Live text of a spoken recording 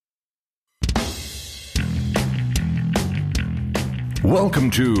Welcome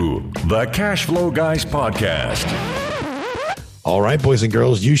to the Cash Flow Guys podcast. All right, boys and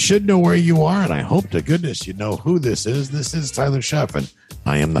girls, you should know where you are, and I hope to goodness you know who this is. This is Tyler Sheff, and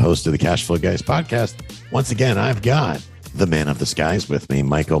I am the host of the Cash Flow Guys podcast. Once again, I've got the man of the skies with me,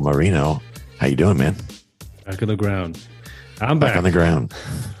 Michael Marino. How you doing, man? Back on the ground. I'm back on the ground.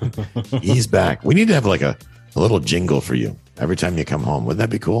 He's back. We need to have like a little jingle for you every time you come home. Wouldn't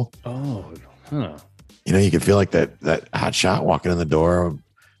that be cool? Oh, huh. You know, you can feel like that hot shot walking in the door.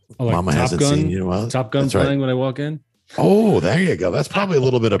 Oh, like Mama hasn't seen you. Well, Top Gun playing when I walk in. Oh, there you go. That's probably a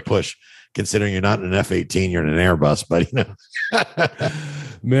little bit of push, considering you're not in an F-18, you're in an Airbus, but you know.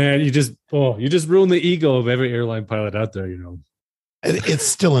 Man, you just ruined the ego of every airline pilot out there, you know. It's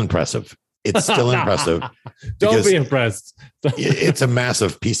still impressive. It's still impressive. Don't be impressed. It's a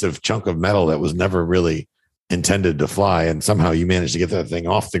massive piece of chunk of metal that was never really intended to fly, and somehow you managed to get that thing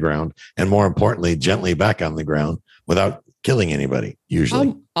off the ground, and more importantly, gently back on the ground without killing anybody.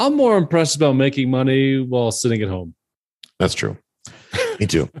 Usually, I'm more impressed about making money while sitting at home. That's true. Me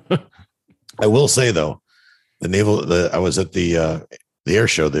too. I will say though, I was at the air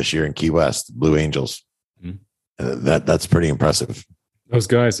show this year in Key West, Blue Angels. Mm-hmm. That's pretty impressive. Those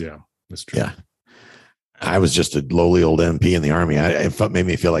guys, yeah, that's true. Yeah. I was just a lowly old MP in the Army. It made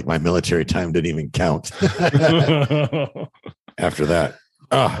me feel like my military time didn't even count after that.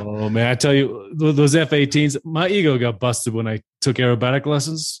 Oh, man, I tell you, those F-18s, my ego got busted when I took aerobatic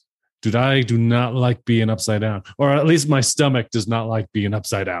lessons. Dude, I do not like being upside down, or at least my stomach does not like being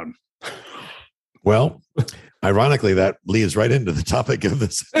upside down. Well, ironically, that leads right into the topic of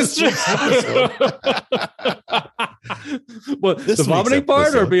this episode. What, the vomiting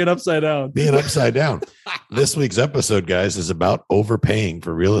part or being upside down? Being upside down. This week's episode, guys, is about overpaying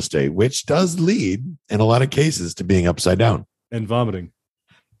for real estate, which does lead in a lot of cases to being upside down. And vomiting.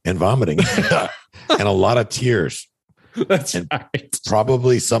 And a lot of tears. That's right.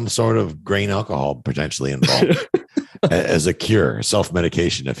 Probably some sort of grain alcohol potentially involved as a cure,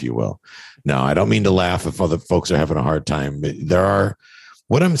 self-medication, if you will. No, I don't mean to laugh if other folks are having a hard time.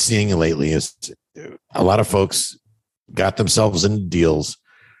 What I'm seeing lately is a lot of folks got themselves into deals.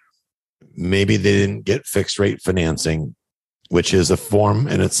 Maybe they didn't get fixed rate financing, which is a form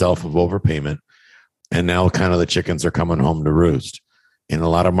in itself of overpayment. And now kind of the chickens are coming home to roost. In a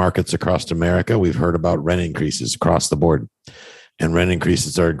lot of markets across America, we've heard about rent increases across the board. And rent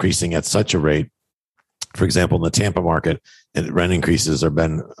increases are increasing at such a rate. For example, in the Tampa market, rent increases are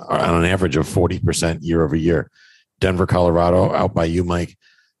on an average of 40% year over year. Denver, Colorado, out by you, Mike,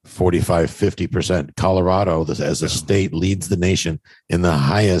 45, 50%. Colorado, as a state, leads the nation in the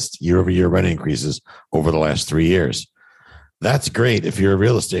highest year over year rent increases over the last 3 years. That's great if you're a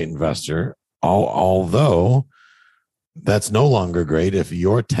real estate investor, although that's no longer great if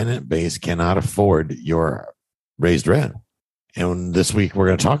your tenant base cannot afford your raised rent. And this week, we're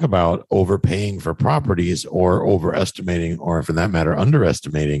going to talk about overpaying for properties or overestimating, or for that matter,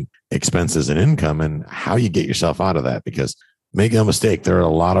 underestimating expenses and income and how you get yourself out of that. Because make no mistake, there are a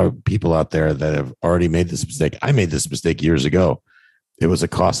lot of people out there that have already made this mistake. I made this mistake years ago. It was a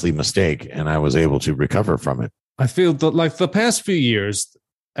costly mistake, and I was able to recover from it. I feel that like the past few years,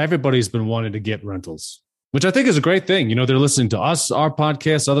 everybody's been wanting to get rentals, which I think is a great thing. You know, they're listening to us, our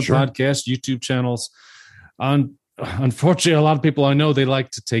podcasts, other podcasts, YouTube channels. Unfortunately, a lot of people I know, they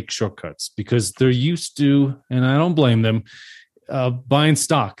like to take shortcuts because they're used to, and I don't blame them, buying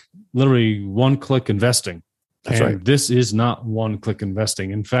stock, literally one-click investing. That's and right. This is not one-click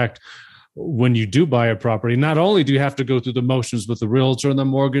investing. In fact, when you do buy a property, not only do you have to go through the motions with the realtor and the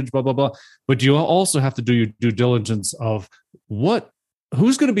mortgage, blah, blah, blah, but you also have to do your due diligence of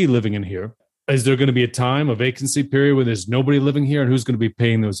who's going to be living in here. Is there going to be a vacancy period where there's nobody living here, and who's going to be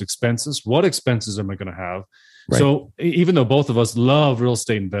paying those expenses? What expenses am I going to have? Right. So even though both of us love real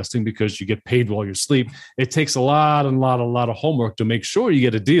estate investing because you get paid while you sleep, it takes a lot of homework to make sure you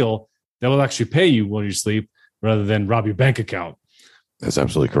get a deal that will actually pay you while you sleep rather than rob your bank account. That's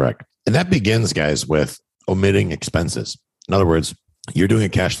absolutely correct. And that begins, guys, with omitting expenses. In other words, you're doing a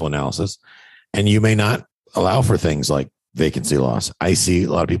cash flow analysis, and you may not allow for things like vacancy loss. I see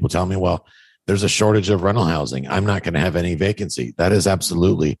a lot of people tell me, well, there's a shortage of rental housing. I'm not going to have any vacancy. That is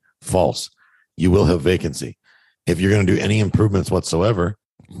absolutely false. You will have vacancy. If you're going to do any improvements whatsoever,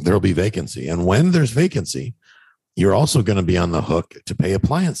 there'll be vacancy. And when there's vacancy, you're also going to be on the hook to pay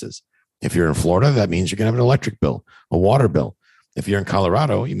appliances. If you're in Florida, that means you're going to have an electric bill, a water bill. If you're in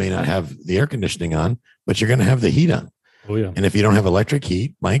Colorado, you may not have the air conditioning on, but you're going to have the heat on. Oh, yeah. And if you don't have electric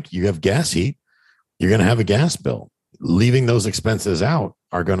heat, Mike, you have gas heat, you're going to have a gas bill. Leaving those expenses out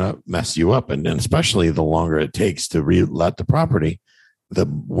are going to mess you up. And especially the longer it takes to re-let the property, the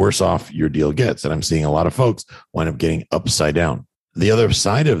worse off your deal gets. And I'm seeing a lot of folks wind up getting upside down. The other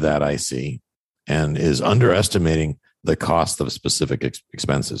side of that I see and is underestimating the cost of specific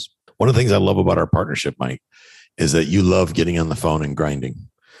expenses. One of the things I love about our partnership, Mike, is that you love getting on the phone and grinding.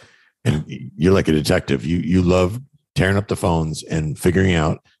 And you're like a detective. You love tearing up the phones and figuring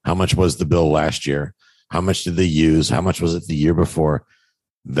out how much was the bill last year, how much did they use, how much was it the year before.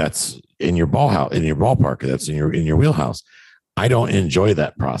 That's in your ballpark. That's in your wheelhouse. I don't enjoy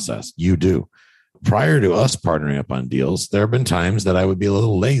that process. You do. Prior to us partnering up on deals, there have been times that I would be a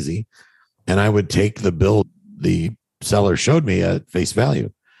little lazy and I would take the bill the seller showed me at face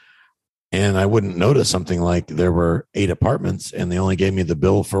value. And I wouldn't notice something like there were 8 apartments and they only gave me the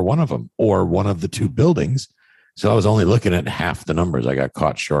bill for one of them or one of the 2 buildings. So I was only looking at half the numbers. I got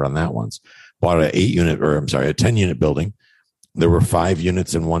caught short on that once. Bought a 10-unit building. There were 5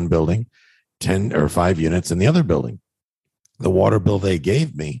 units in one building, 10 or 5 units in the other building. The water bill they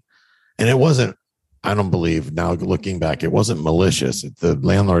gave me, and it wasn't, I don't believe now looking back, it wasn't malicious. The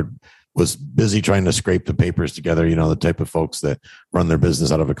landlord was busy trying to scrape the papers together, the type of folks that run their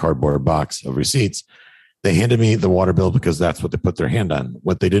business out of a cardboard box of receipts. They handed me the water bill because that's what they put their hand on.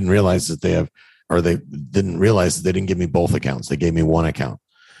 What they didn't realize is they didn't give me both accounts. They gave me one account.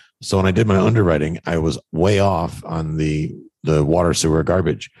 So when I did my underwriting, I was way off on the water, sewer,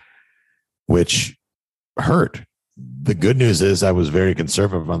 garbage, which hurt. The good news is I was very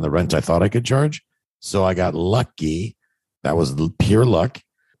conservative on the rent I thought I could charge. So I got lucky. That was pure luck.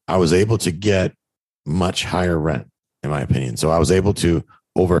 I was able to get much higher rent, in my opinion. So I was able to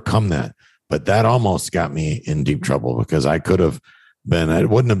overcome that. But that almost got me in deep trouble because I could have been, it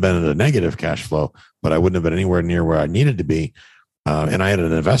wouldn't have been a negative cash flow, but I wouldn't have been anywhere near where I needed to be. And I had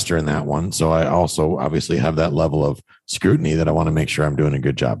an investor in that one. So I also obviously have that level of scrutiny that I want to make sure I'm doing a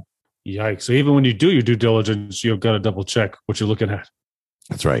good job. Yikes. So even when you do your due diligence, you've got to double check what you're looking at.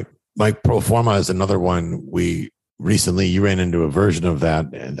 That's right. Mike, pro forma is another one. Recently, you ran into a version of that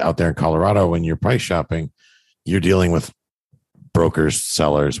out there in Colorado. When you're price shopping, you're dealing with brokers,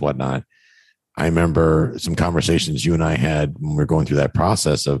 sellers, whatnot. I remember some conversations you and I had when we were going through that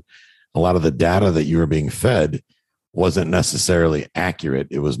process of a lot of the data that you were being fed wasn't necessarily accurate.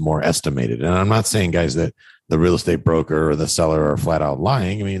 It was more estimated. And I'm not saying, guys, that the real estate broker or the seller are flat out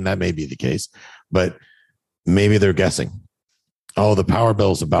lying. I mean, that may be the case, but maybe they're guessing. Oh, the power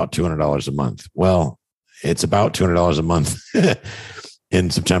bill is about $200 a month. Well, it's about $200 a month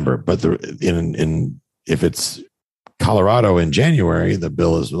in September, but if it's Colorado in January, the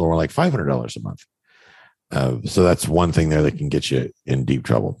bill is more like $500 a month. So that's one thing there that can get you in deep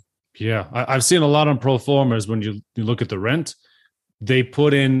trouble. Yeah, I've seen a lot on pro formas when you look at the rent, they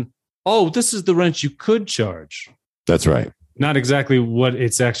put in, oh, this is the rent you could charge. That's right. Not exactly what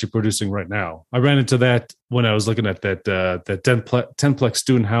it's actually producing right now. I ran into that when I was looking at that 10-plex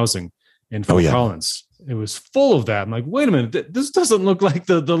student housing in Fort Collins. It was full of that. I'm like, wait a minute, this doesn't look like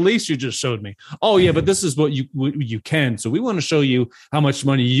the lease you just showed me. Oh yeah, but this is what you can. So we want to show you how much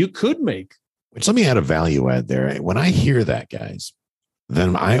money you could make. Which, let me add a value add there. When I hear that, guys,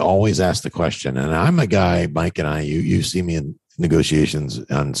 then I always ask the question, and I'm a guy, Mike and I, you see me in negotiations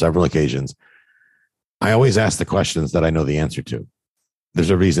on several occasions. I always ask the questions that I know the answer to. There's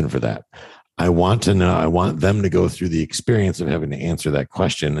a reason for that. I want to know, I want them to go through the experience of having to answer that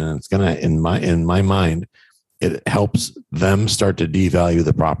question. And it's going to, in my mind, it helps them start to devalue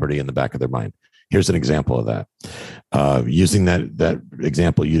the property in the back of their mind. Here's an example of that. Using that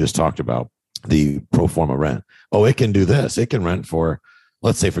example you just talked about, the pro forma rent. Oh, it can do this. It can rent for,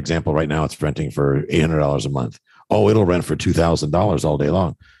 let's say, for example, right now it's renting for $800 a month. Oh, it'll rent for $2,000 all day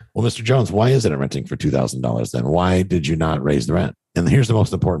long. Well, Mr. Jones, why isn't it renting for $2,000 then? Why did you not raise the rent? And here's the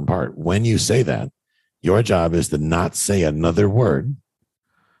most important part. When you say that, your job is to not say another word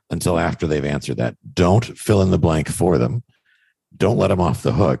until after they've answered that. Don't fill in the blank for them. Don't let them off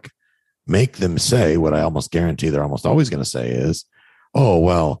the hook. Make them say what I almost guarantee they're almost always going to say is, oh,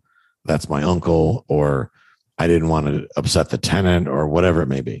 well, that's my uncle, or I didn't want to upset the tenant, or whatever it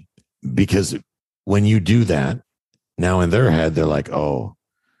may be. Because when you do that, now in their head, they're like, oh,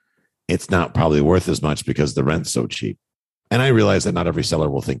 it's not probably worth as much because the rent's so cheap. And I realize that not every seller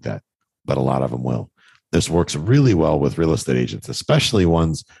will think that, but a lot of them will. This works really well with real estate agents, especially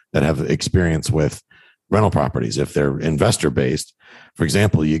ones that have experience with rental properties. If they're investor based, for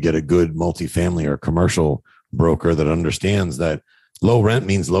example, you get a good multifamily or commercial broker that understands that low rent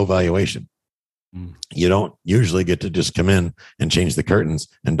means low valuation. You don't usually get to just come in and change the curtains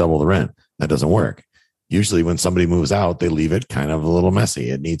and double the rent. That doesn't work. Usually when somebody moves out, they leave it kind of a little messy.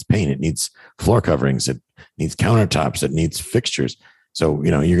 It needs paint. It needs floor coverings. It needs countertops. It needs fixtures. So,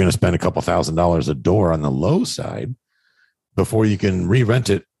 you're going to spend a couple $1,000s a door on the low side before you can re-rent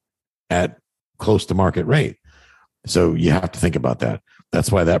it at close to market rate. So you have to think about that.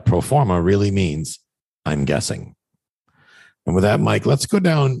 That's why that pro forma really means I'm guessing. And with that, Mike, let's go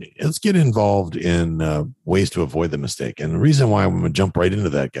down. Let's get involved in ways to avoid the mistake. And the reason why I'm going to jump right into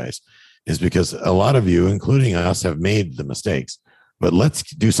that, guys, is because a lot of you, including us, have made the mistakes. But let's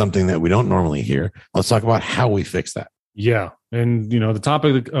do something that we don't normally hear. Let's talk about how we fix that. Yeah. And, the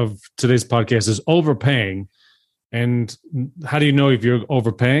topic of today's podcast is overpaying. And how do you know if you're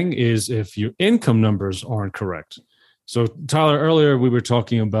overpaying is if your income numbers aren't correct. So, Tyler, earlier we were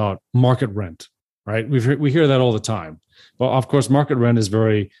talking about market rent, right? We hear that all the time. Well, of course, market rent is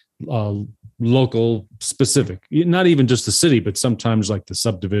very local specific, not even just the city, but sometimes like the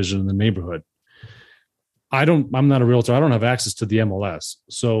subdivision in the neighborhood. I'm not a realtor. I don't have access to the MLS.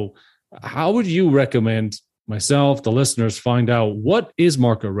 So how would you recommend myself, the listeners, find out what is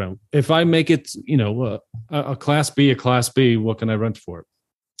market rent? If I make it, a class B, what can I rent for it?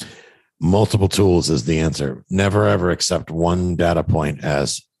 Multiple tools is the answer. Never, ever accept one data point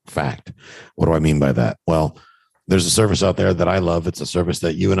as fact. What do I mean by that? Well, there's a service out there that I love. It's a service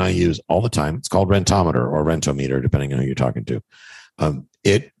that you and I use all the time. It's called Rentometer or Rentometer, depending on who you're talking to.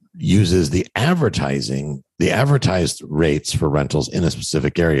 It uses the advertised rates for rentals in a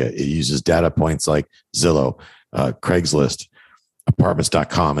specific area. It uses data points like Zillow, Craigslist,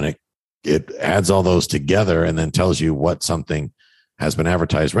 apartments.com, and it adds all those together and then tells you what something has been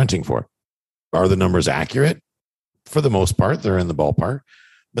advertised renting for. Are the numbers accurate? For the most part, they're in the ballpark,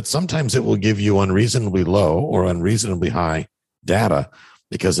 but sometimes it will give you unreasonably low or unreasonably high data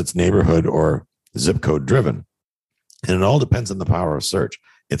because it's neighborhood or zip code driven. And it all depends on the power of search.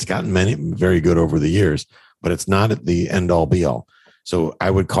 It's gotten very good over the years, but it's not at the end all be all. So I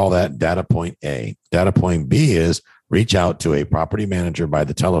would call that data point A. Data point B is reach out to a property manager by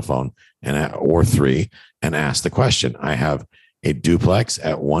the telephone or three and ask the question. I have a duplex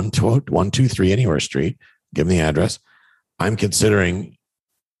at 123 Anywhere Street. Give them the address. I'm considering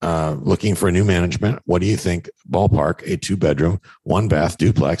looking for a new management. What do you think ballpark a 2-bedroom, 1-bath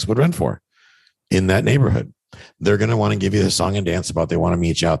duplex would rent for in that neighborhood? They're going to want to give you the song and dance about they want to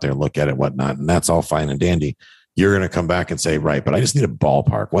meet you out there and look at it, whatnot. And that's all fine and dandy. You're going to come back and say, right, but I just need a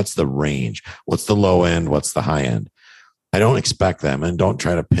ballpark. What's the range? What's the low end? What's the high end? I don't expect them, and don't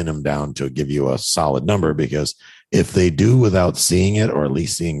try to pin them down to give you a solid number, because if they do without seeing it, or at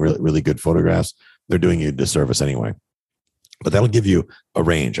least seeing really, really good photographs, they're doing you a disservice anyway. But that'll give you a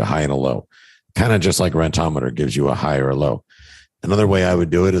range, a high and a low, kind of just like Rentometer gives you a high or a low. Another way I would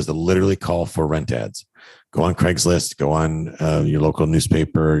do it is to literally call for rent ads. Go on Craigslist, go on your local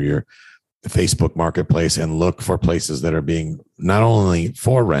newspaper, your Facebook marketplace, and look for places that are being not only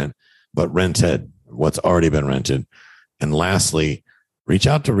for rent, but rented, what's already been rented. And lastly, reach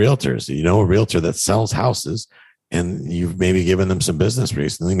out to realtors. You know a realtor that sells houses, and you've maybe given them some business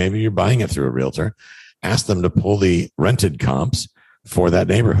recently. Maybe you're buying it through a realtor. Ask them to pull the rented comps for that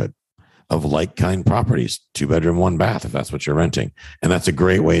neighborhood of like-kind properties, 2-bedroom, 1-bath, if that's what you're renting. And that's a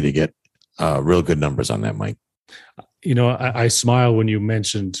great way to get real good numbers on that, Mike. I smile when you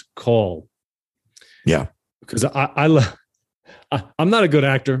mentioned call. Yeah. Because I'm not a good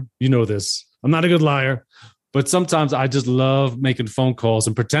actor. You know this. I'm not a good liar. But sometimes I just love making phone calls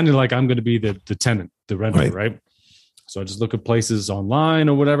and pretending like I'm going to be the tenant, the renter, right? So I just look at places online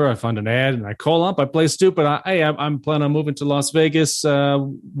or whatever. I find an ad and I call up. I play stupid. I'm planning on moving to Las Vegas.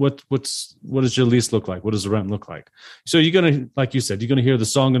 What does your lease look like? What does the rent look like? So you're going to, like you said, you're going to hear the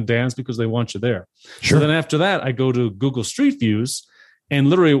song and dance because they want you there. Sure. So then after that, I go to Google Street Views and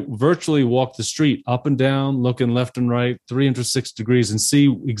literally virtually walk the street up and down, looking left and right, 360 degrees, and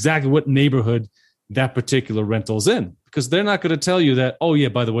see exactly what neighborhood that particular rental's in, because they're not going to tell you that, oh yeah,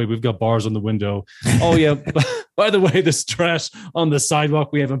 by the way, we've got bars on the window. Oh yeah, by the way, this trash on the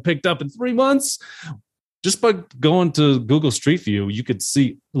sidewalk we haven't picked up in 3 months. Just by going to Google Street View, you could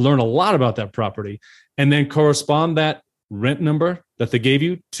learn a lot about that property and then correspond that rent number that they gave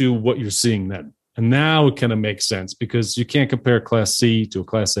you to what you're seeing then. And now it kind of makes sense, because you can't compare Class C to a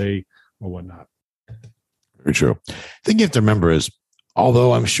Class A or whatnot. Very true. The thing you have to remember is,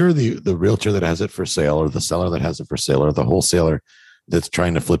 although I'm sure the realtor that has it for sale, or the seller that has it for sale, or the wholesaler that's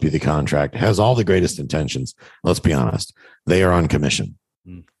trying to flip you the contract has all the greatest intentions, let's be honest, they are on commission.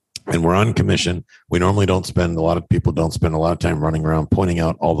 And we're on commission. We normally a lot of people don't spend a lot of time running around pointing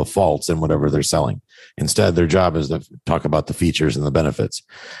out all the faults in whatever they're selling. Instead, their job is to talk about the features and the benefits.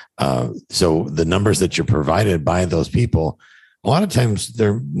 So the numbers that you're provided by those people, a lot of times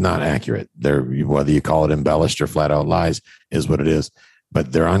they're not accurate. Whether you call it embellished or flat out lies is what it is,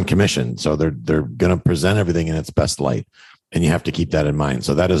 but they're on commission. So they're going to present everything in its best light. And you have to keep that in mind.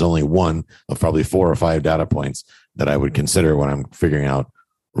 So that is only one of probably 4 or 5 data points that I would consider when I'm figuring out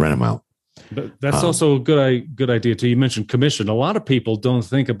rent amount. But that's also a good idea too. You mentioned commission. A lot of people don't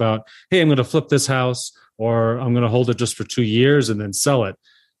think about, hey, I'm going to flip this house, or I'm going to hold it just for 2 years and then sell it.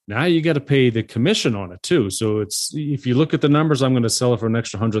 Now you got to pay the commission on it too. So it's, if you look at the numbers, I'm going to sell it for an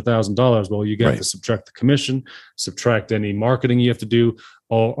extra $100,000. Well, you got to subtract the commission, subtract any marketing you have to do.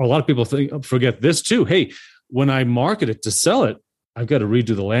 Or a lot of people forget this too. Hey, when I market it to sell it, I've got to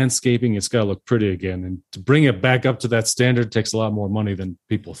redo the landscaping. It's got to look pretty again. And to bring it back up to that standard takes a lot more money than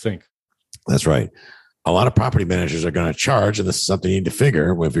people think. That's right. A lot of property managers are going to charge, and this is something you need to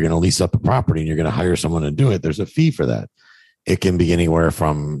figure. If you're going to lease up a property and you're going to hire someone to do it, there's a fee for that. It can be anywhere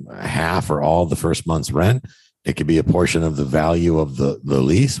from half or all the first month's rent. It could be a portion of the value of the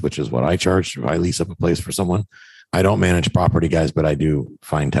lease, which is what I charge if I lease up a place for someone. I don't manage property, guys, but I do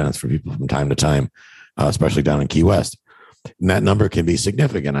find tenants for people from time to time, especially down in Key West. And that number can be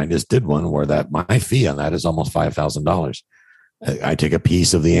significant. I just did one where my fee on that is almost $5,000. I take a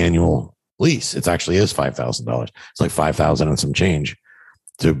piece of the annual lease. It actually is $5,000. It's like $5,000 and some change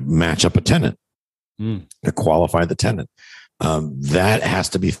to match up a tenant, to qualify the tenant. That has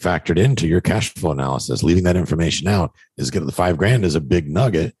to be factored into your cash flow analysis. Leaving that information out is good. The $5,000 is a big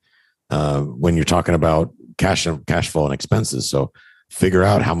nugget when you're talking about cash flow and expenses. So figure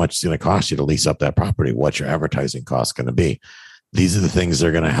out how much it's going to cost you to lease up that property. What's your advertising cost going to be? These are the things that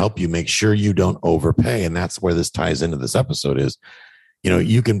are going to help you make sure you don't overpay. And that's where this ties into this episode is,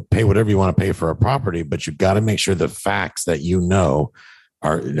 you can pay whatever you want to pay for a property, but you've got to make sure the facts that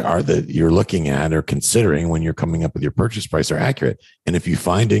are that you're looking at or considering when you're coming up with your purchase price are accurate. And if you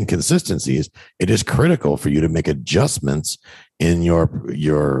find inconsistencies, it is critical for you to make adjustments in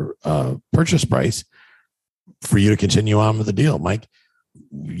your purchase price for you to continue on with the deal. Mike,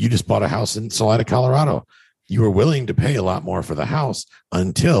 you just bought a house in Salida, Colorado. You were willing to pay a lot more for the house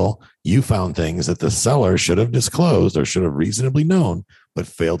until you found things that the seller should have disclosed or should have reasonably known, but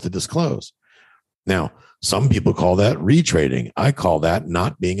failed to disclose. Now, some people call that retrading. I call that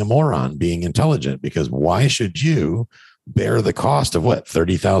not being a moron, being intelligent, because why should you bear the cost of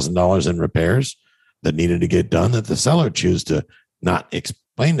 $30,000 in repairs that needed to get done that the seller choose to not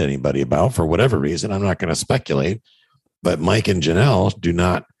explain to anybody about for whatever reason? I'm not going to speculate, but Mike and Janelle do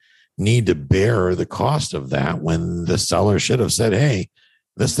not need to bear the cost of that when the seller should have said, hey,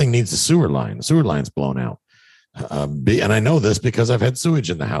 this thing needs a sewer line. The sewer line's blown out. And I know this because I've had sewage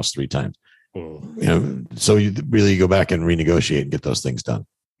in the house 3 times. So you really go back and renegotiate and get those things done.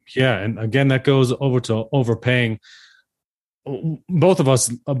 Yeah. And again, that goes over to overpaying. Both of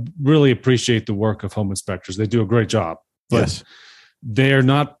us really appreciate the work of home inspectors. They do a great job, but they're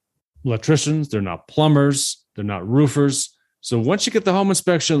not electricians. They're not plumbers. They're not roofers. So once you get the home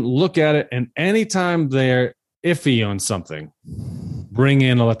inspection, look at it. And anytime they're iffy on something, bring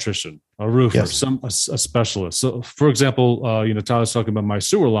in an electrician, a roofer, a specialist. So for example, Tyler's talking about my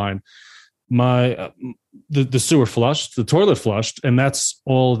sewer line. The sewer flushed, the toilet flushed, and that's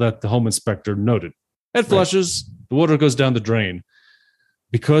all that the home inspector noted. It flushes, the water goes down the drain.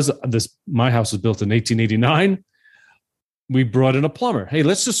 Because my house was built in 1889, we brought in a plumber. Hey,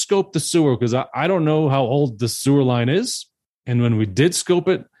 let's just scope the sewer because I don't know how old the sewer line is. And when we did scope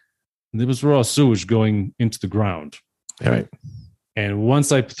it, there was raw sewage going into the ground. All right. And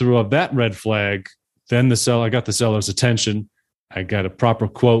once I threw up that red flag, then I got the seller's attention. I got a proper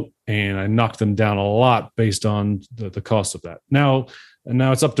quote, and I knocked them down a lot based on the cost of that. Now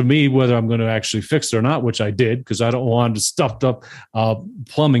it's up to me whether I'm going to actually fix it or not, which I did because I don't want stuffed up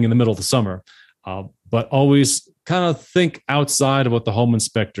plumbing in the middle of the summer. But always kind of think outside of what the home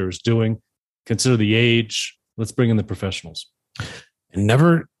inspector is doing. Consider the age. Let's bring in the professionals. And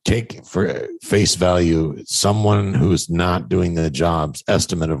never take for face value someone who's not doing the job's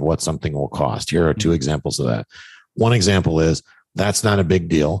estimate of what something will cost. Here are 2 examples of that. One example is that's not a big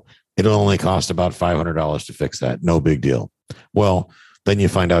deal. It'll only cost about $500 to fix that. No big deal. Well, then you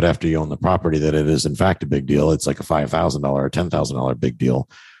find out after you own the property that it is in fact a big deal. It's like a $5,000 or $10,000 big deal.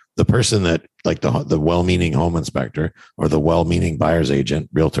 The person that like the well-meaning home inspector or the well-meaning buyer's agent,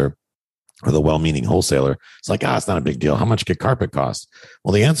 realtor, or the well-meaning wholesaler, it's like, it's not a big deal. How much could carpet cost?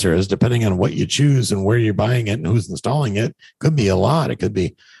 Well, the answer is depending on what you choose and where you're buying it and who's installing it, could be a lot. It could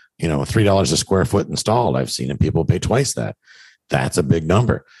be, $3 a square foot installed. I've seen it. People pay twice that. That's a big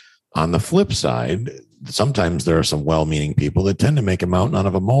number. On the flip side, sometimes there are some well-meaning people that tend to make a mountain out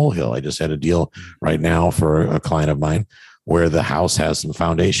of a molehill. I just had a deal right now for a client of mine where the house has some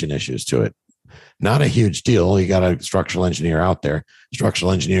foundation issues to it. Not a huge deal. You got a structural engineer out there.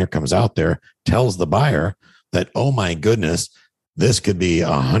 Structural engineer comes out there, tells the buyer that, oh my goodness, this could be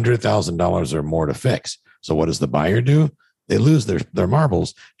 $100,000 or more to fix. So what does the buyer do? They lose their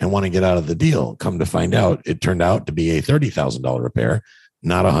marbles and want to get out of the deal. Come to find out, it turned out to be a $30,000 repair.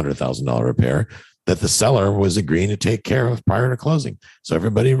 not $100,000 repair, that the seller was agreeing to take care of prior to closing. So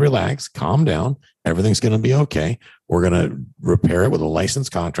everybody relax, calm down. Everything's going to be okay. We're going to repair it with a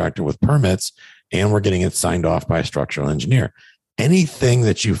licensed contractor with permits, and we're getting it signed off by a structural engineer. Anything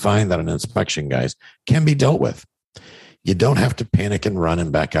that you find at an inspection, guys, can be dealt with. You don't have to panic and run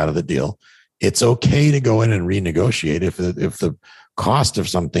and back out of the deal. It's okay to go in and renegotiate if the cost of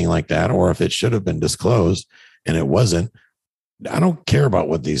something like that, or if it should have been disclosed and it wasn't. I don't care about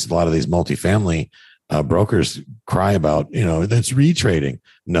what a lot of these multifamily brokers cry about. That's retrading.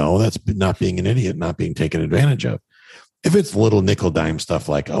 No, that's not being an idiot, not being taken advantage of. If it's little nickel dime stuff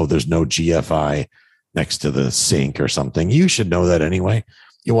like, oh, there's no GFI next to the sink or something, you should know that anyway.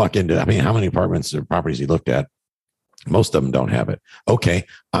 You walk into, how many apartments or properties you looked at? Most of them don't have it. Okay,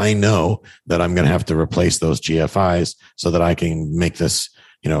 I know that I'm going to have to replace those GFIs so that I can make this,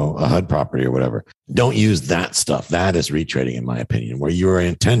 a HUD property or whatever. Don't use that stuff. That is retrading, in my opinion, where you are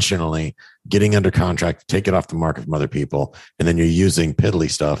intentionally getting under contract to take it off the market from other people, and then you're using piddly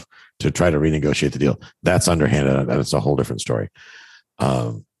stuff to try to renegotiate the deal. That's underhanded. That's a whole different story.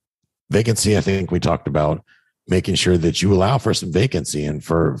 Vacancy, I think we talked about making sure that you allow for some vacancy. And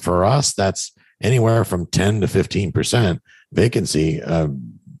for us, that's anywhere from 10 to 15% vacancy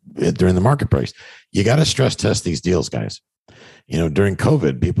during the market price. You got to stress test these deals, guys. During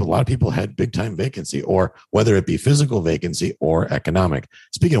COVID, a lot of people had big time vacancy, or whether it be physical vacancy or economic.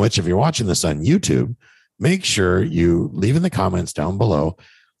 Speaking of which, if you're watching this on YouTube, make sure you leave in the comments down below.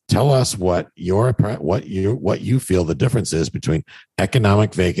 Tell us what you feel the difference is between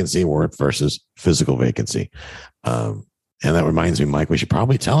economic vacancy versus physical vacancy. And that reminds me, Mike, we should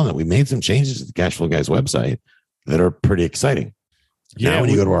probably tell them that we made some changes to the Cashflow Guys website that are pretty exciting. Yeah, now, when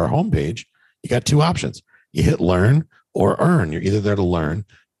you go to our homepage, you got two options. You hit learn or earn. You're either there to learn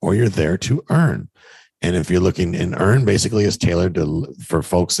or you're there to earn. And if you're looking, and earn basically is tailored for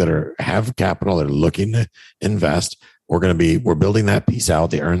folks that have capital, that are looking to invest. We're building that piece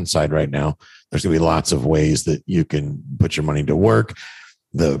out, the earn side right now. There's going to be lots of ways that you can put your money to work,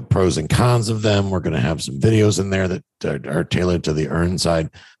 the pros and cons of them. We're going to have some videos in there that are tailored to the earn side.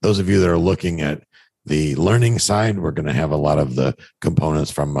 Those of you that are looking at the learning side, we're going to have a lot of the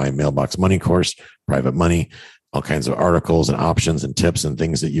components from my Mailbox Money course, private money, all kinds of articles and options and tips and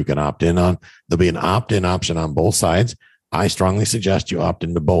things that you can opt in on. There'll be an opt-in option on both sides. I strongly suggest you opt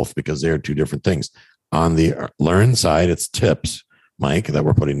into both because they're two different things. On the learn side, it's tips, Mike, that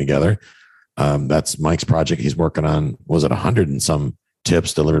we're putting together. That's Mike's project. He's working on, was it 100 and some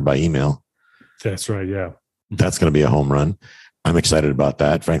tips delivered by email? That's right. Yeah. That's going to be a home run. I'm excited about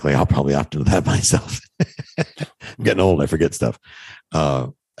that. Frankly, I'll probably opt into that myself. I'm getting old. I forget stuff.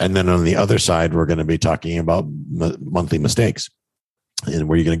 And then on the other side, we're going to be talking about monthly mistakes, and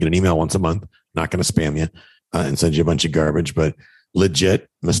where you're going to get an email once a month, not going to spam you and send you a bunch of garbage, but legit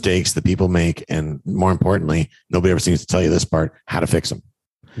mistakes that people make. And more importantly, nobody ever seems to tell you this part, how to fix them.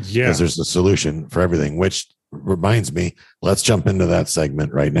 Yeah. Because there's a solution for everything, which reminds me, let's jump into that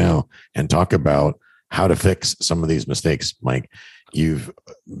segment right now and talk about how to fix some of these mistakes. Mike, here's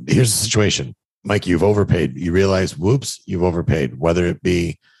the situation. Mike, you've overpaid. You realize, whoops, you've overpaid, whether it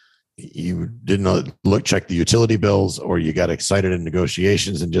be you didn't check the utility bills, or you got excited in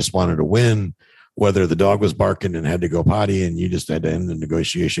negotiations and just wanted to win, whether the dog was barking and had to go potty and you just had to end the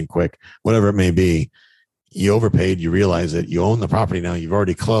negotiation quick, whatever it may be, you overpaid, you realize that you own the property now, you've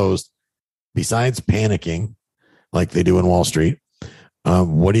already closed. Besides panicking like they do in Wall Street,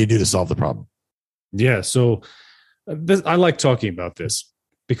 what do you do to solve the problem? Yeah, so I like talking about this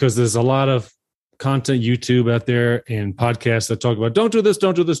because there's a lot of content, YouTube out there and podcasts that talk about, don't do this,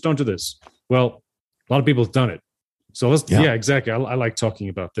 don't do this, don't do this. Well, a lot of people have done it. So yeah, exactly. I like talking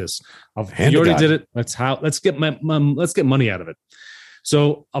about this. You already did it. Let's get money out of it.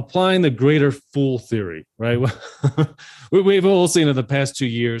 So applying the greater fool theory, right? We've all seen in the past 2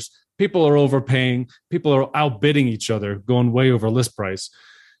 years, people are overpaying. People are outbidding each other, going way over list price.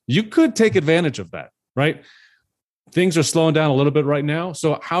 You could take advantage of that, right? Things are slowing down a little bit right now.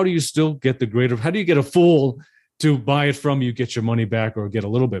 So how do you still get how do you get a fool to buy it from you, get your money back, or get a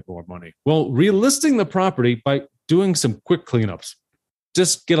little bit more money? Well, relisting the property by doing some quick cleanups.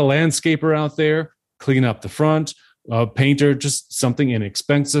 Just get a landscaper out there, clean up the front, painter, just something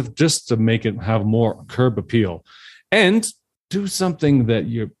inexpensive, just to make it have more curb appeal. And do something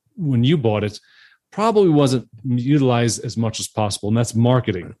that when you bought it, probably wasn't utilized as much as possible. And that's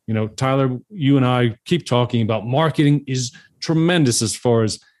marketing. Tyler, you and I keep talking about marketing is tremendous as far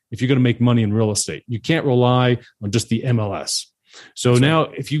as if you're going to make money in real estate. You can't rely on just the MLS. So now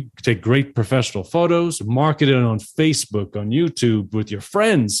if you take great professional photos, market it on Facebook, on YouTube with your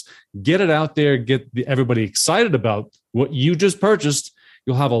friends, get it out there, get everybody excited about what you just purchased,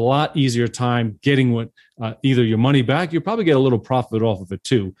 you'll have a lot easier time getting what either your money back. You'll probably get a little profit off of it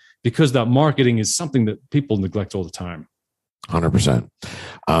too, because that marketing is something that people neglect all the time. 100%.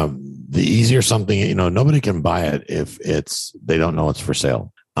 The easier something, nobody can buy it if they don't know it's for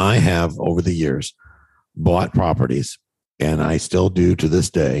sale. I have over the years bought properties, and I still do to this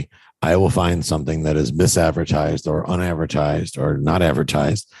day. I will find something that is misadvertised or unadvertised or not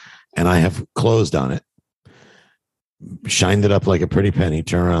advertised, and I have closed on it, shined it up like a pretty penny,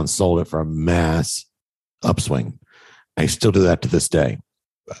 turned around, sold it for a mass upswing. I still do that to this day.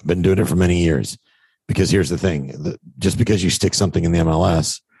 I've been doing it for many years, because here's the thing. Just because you stick something in the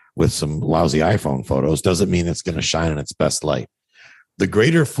MLS with some lousy iPhone photos doesn't mean it's going to shine in its best light. The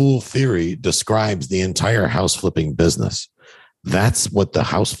greater fool theory describes the entire house flipping business. That's what the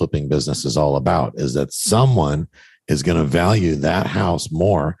house flipping business is all about, is that someone is going to value that house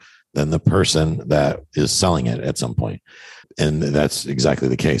more than the person that is selling it at some point. And that's exactly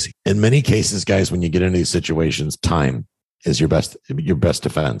the case. In many cases, guys, when you get into these situations, time is your best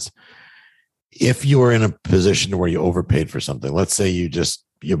defense. If you are in a position where you overpaid for something, let's say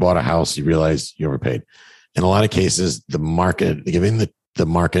you bought a house, you realize you overpaid. In a lot of cases, the market, giving the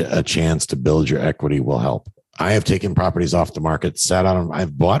market a chance to build your equity will help. I have taken properties off the market, sat on them.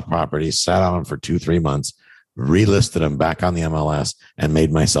 I've bought properties, sat on them for 2-3 months, relisted them back on the MLS, and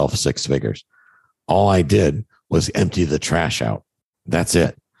made myself 6 figures. All I did was empty the trash out. That's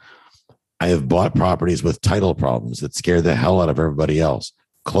it. I have bought properties with title problems that scared the hell out of everybody else,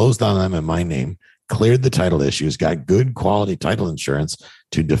 closed on them in my name, cleared the title issues, got good quality title insurance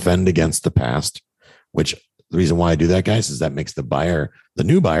to defend against the past, which the reason why I do that, guys, is that makes the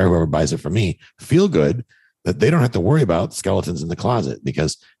new buyer, whoever buys it from me, feel good that they don't have to worry about skeletons in the closet,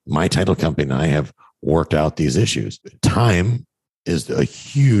 because my title company and I have worked out these issues. Time is a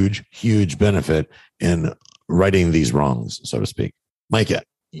huge, huge benefit in righting these wrongs, so to speak. Mike,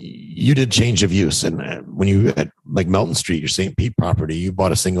 you did change of use. And when you had like Melton Street, your St. Pete property, you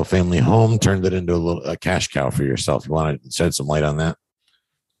bought a single family home, turned it into a cash cow for yourself. You want to shed some light on that?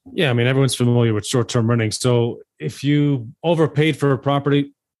 Yeah, I mean, everyone's familiar with short-term renting. So if you overpaid for a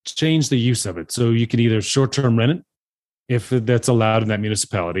property, change the use of it. So you can either short-term rent it, if that's allowed in that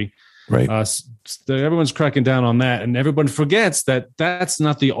municipality. Right. Everyone's cracking down on that. And everyone forgets that that's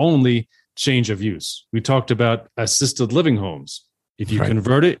not the only change of use. We talked about assisted living homes. If you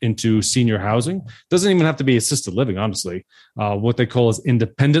convert it into senior housing, doesn't even have to be assisted living, honestly. What they call is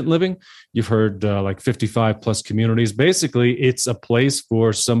independent living. You've heard like 55 plus communities. Basically, it's a place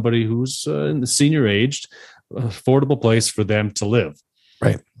for somebody who's in the senior aged, affordable place for them to live.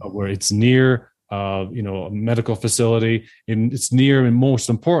 Right. Where it's near, a medical facility, and it's near, and most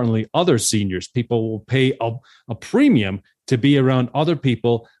importantly, other seniors. People will pay a premium to be around other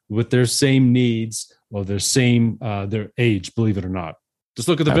people with their same needs or their age, believe it or not. Just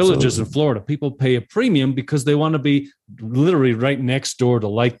look at the villages in Florida. People pay a premium because they want to be literally right next door to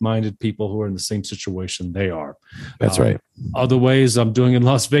like-minded people who are in the same situation they are. That's right. Other ways I'm doing in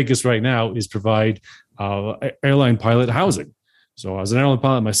Las Vegas right now is provide airline pilot housing. So as an airline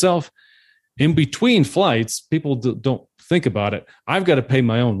pilot myself, in between flights, people don't think about it. I've got to pay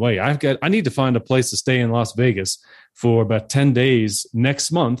my own way. I need to find a place to stay in Las Vegas for about 10 days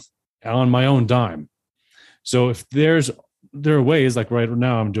next month on my own dime. So if there are ways, like right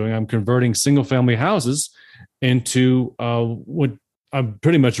now I'm converting single family houses into what I'm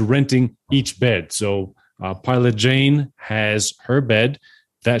pretty much renting each bed. So Pilot Jane has her bed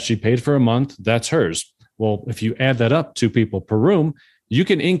that she paid for a month. That's hers. Well, if you add that up, 2 people per room, you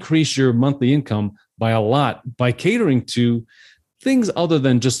can increase your monthly income by a lot by catering to things other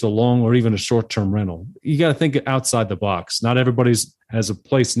than just a long or even a short-term rental. You got to think outside the box. Not everybody's has a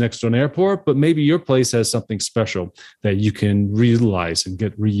place next to an airport, but maybe your place has something special that you can realize and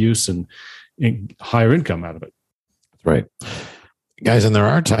get reuse and higher income out of it. Right. Guys, and there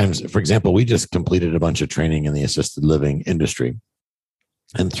are times, for example, we just completed a bunch of training in the assisted living industry.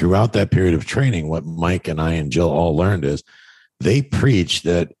 And throughout that period of training, what Mike and I and Jill all learned is they preach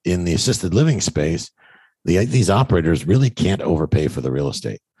that in the assisted living space, these operators really can't overpay for the real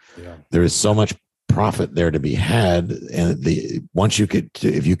estate. Yeah. There is so much profit there to be had, and if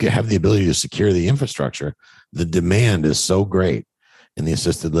you could have the ability to secure the infrastructure, the demand is so great in the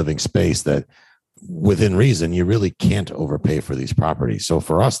assisted living space that within reason you really can't overpay for these properties. So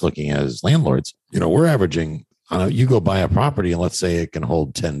for us, looking as landlords, we're averaging you go buy a property and let's say it can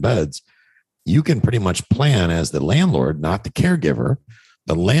hold 10 beds, you can pretty much plan as the landlord, not the caregiver,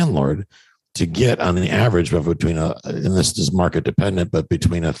 the landlord, to get on the average of between and this is market dependent, but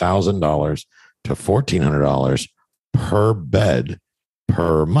between $1,000 to $1,400 per bed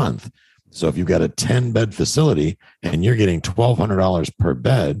per month. So if you've got a 10-bed facility and you're getting $1,200 per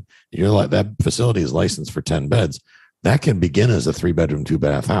bed, you're like, that facility is licensed for 10 beds. That can begin as a 3-bedroom,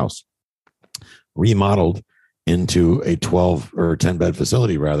 2-bath house, remodeled into a 12 or 10-bed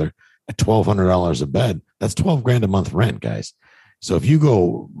facility, rather, at $1,200 a bed. That's $12,000 a month rent, guys. So if you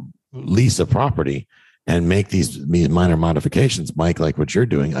go lease a property and make these minor modifications, Mike, like what you're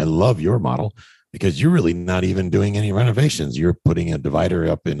doing, I love your model, because you're really not even doing any renovations. You're putting a divider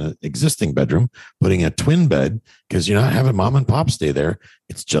up in an existing bedroom, putting a twin bed, because you're not having mom and pop stay there.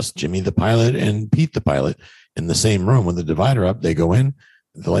 It's just Jimmy the pilot and Pete the pilot in the same room with the divider up. They go in,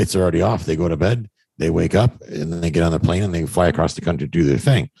 the lights are already off. They go to bed, they wake up, and then they get on the plane and they fly across the country to do their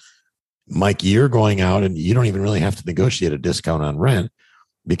thing. Mike, you're going out and you don't even really have to negotiate a discount on rent,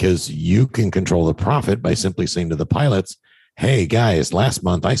 because you can control the profit by simply saying to the pilots, hey guys, last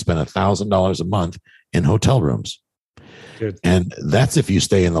month I spent $1,000 a month in hotel rooms. Good. And that's if you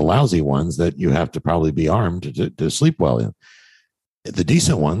stay in the lousy ones that you have to probably be armed to sleep well in. The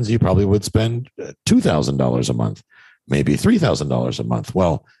decent ones, you probably would spend $2,000 a month, maybe $3,000 a month.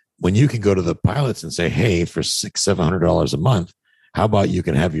 Well, when you can go to the pilots and say, hey, for $600-700 a month, how about you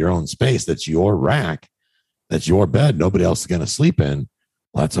can have your own space? That's your rack. That's your bed. Nobody else is going to sleep in.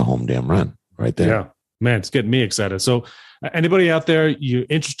 Well, that's a home damn run right there. Yeah, man, it's getting me excited. So anybody out there, you're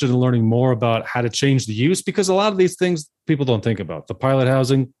interested in learning more about how to change the use? Because a lot of these things people don't think about. The pilot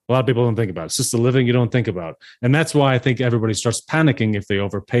housing, a lot of people don't think about. Assisted living, you don't think about. And that's why I think everybody starts panicking if they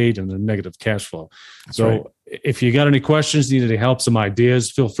overpaid and the negative cash flow. That's so right. If you got any questions, need any help, some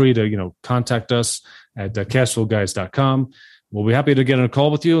ideas, feel free to contact us at cashflowguys.com. We'll be happy to get on a call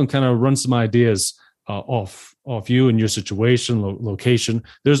with you and kind of run some ideas off you and your situation, location.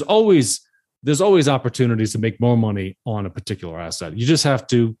 There's always opportunities to make more money on a particular asset. You just have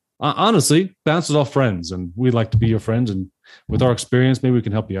to honestly bounce it off friends, and we'd like to be your friends. And with our experience, maybe we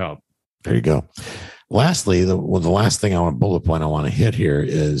can help you out. There you go. Lastly, the last thing bullet point I want to hit here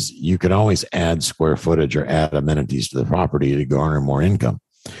is you can always add square footage or add amenities to the property to garner more income.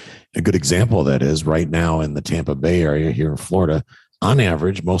 A good example of that is right now in the Tampa Bay area here in Florida, on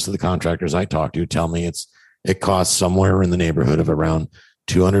average, most of the contractors I talk to tell me it costs somewhere in the neighborhood of around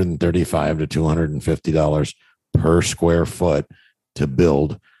 $235 to $250 per square foot to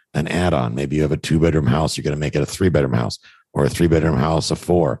build an add-on. Maybe you have a 2-bedroom house, you're going to make it a 3-bedroom house, or a 3-bedroom house, a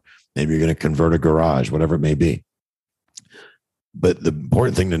 4. Maybe you're going to convert a garage, whatever it may be. But the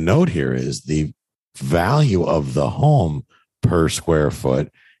important thing to note here is the value of the home per square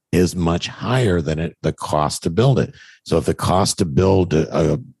foot is much higher than the cost to build it. So if the cost to build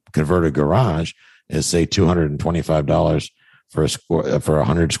a converted garage is, say, $225 for a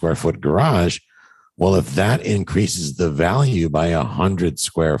 100 square foot garage, well, if that increases the value by 100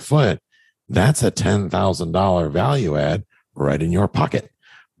 square foot, that's a $10,000 value add right in your pocket,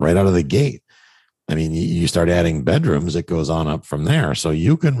 right out of the gate. I mean, you start adding bedrooms, it goes on up from there. So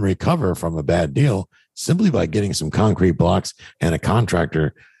you can recover from a bad deal simply by getting some concrete blocks and a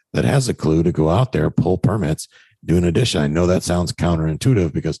contractor that has a clue to go out there, pull permits, do an addition. I know that sounds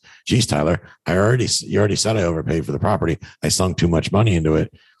counterintuitive because, geez, Tyler, you already said I overpaid for the property. I sunk too much money into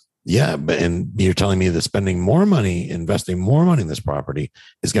it. Yeah, and you're telling me that spending more money, investing more money in this property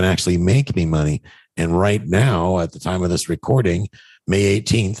is going to actually make me money. And right now, at the time of this recording, May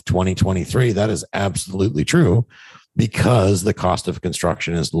 18th, 2023, that is absolutely true, because the cost of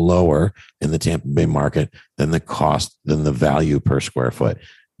construction is lower in the Tampa Bay market than the value per square foot.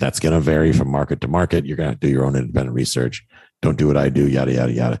 That's going to vary from market to market. You're going to do your own independent research. Don't do what I do, yada,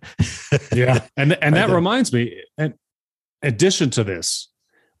 yada, yada. Yeah. And that reminds me, in addition to this,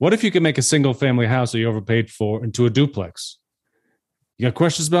 what if you could make a single family house that you overpaid for into a duplex? You got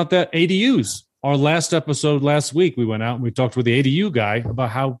questions about that? ADUs. Our last episode last week, we went out and we talked with the ADU guy about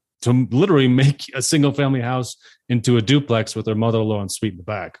how to literally make a single family house into a duplex with their mother-in-law and suite in the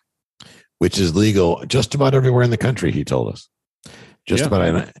back. Which is legal just about everywhere in the country, he told us. Just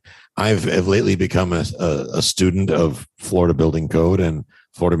about. I've lately become a student of Florida Building Code and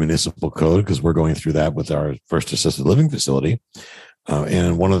Florida Municipal Code, because we're going through that with our first assisted living facility.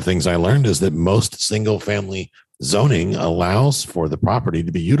 And one of the things I learned is that most single family zoning allows for the property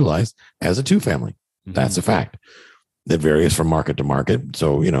to be utilized as a 2-family. Mm-hmm. That's a fact. That varies from market to market.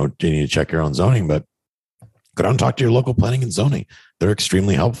 So, you need to check your own zoning, but go down and talk to your local planning and zoning. They're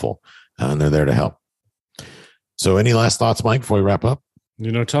extremely helpful, and they're there to help. So any last thoughts, Mike, before we wrap up?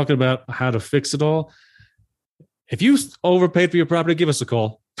 Talking about how to fix it all. If you overpaid for your property, give us a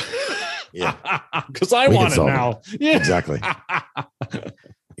call. Yeah. Because I want it now. Yeah.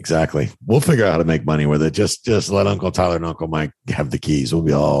 Exactly. We'll figure out how to make money with it. Just let Uncle Tyler and Uncle Mike have the keys. We'll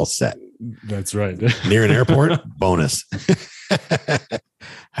be all set. That's right. Near an airport, bonus.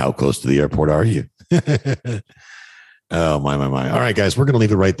 How close to the airport are you? Oh, my. All right, guys, we're going to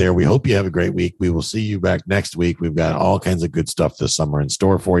leave it right there. We hope you have a great week. We will see you back next week. We've got all kinds of good stuff this summer in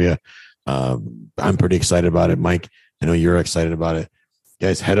store for you. I'm pretty excited about it. Mike, I know you're excited about it.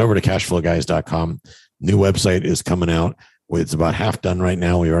 Guys, head over to cashflowguys.com. New website is coming out. It's about half done right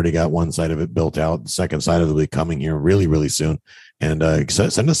now. We already got one side of it built out. The second side of it will be coming here really, really soon. And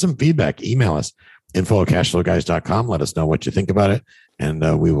send us some feedback. Email us, info@cashflowguys.com. Let us know what you think about it.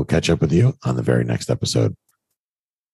 And we will catch up with you on the very next episode.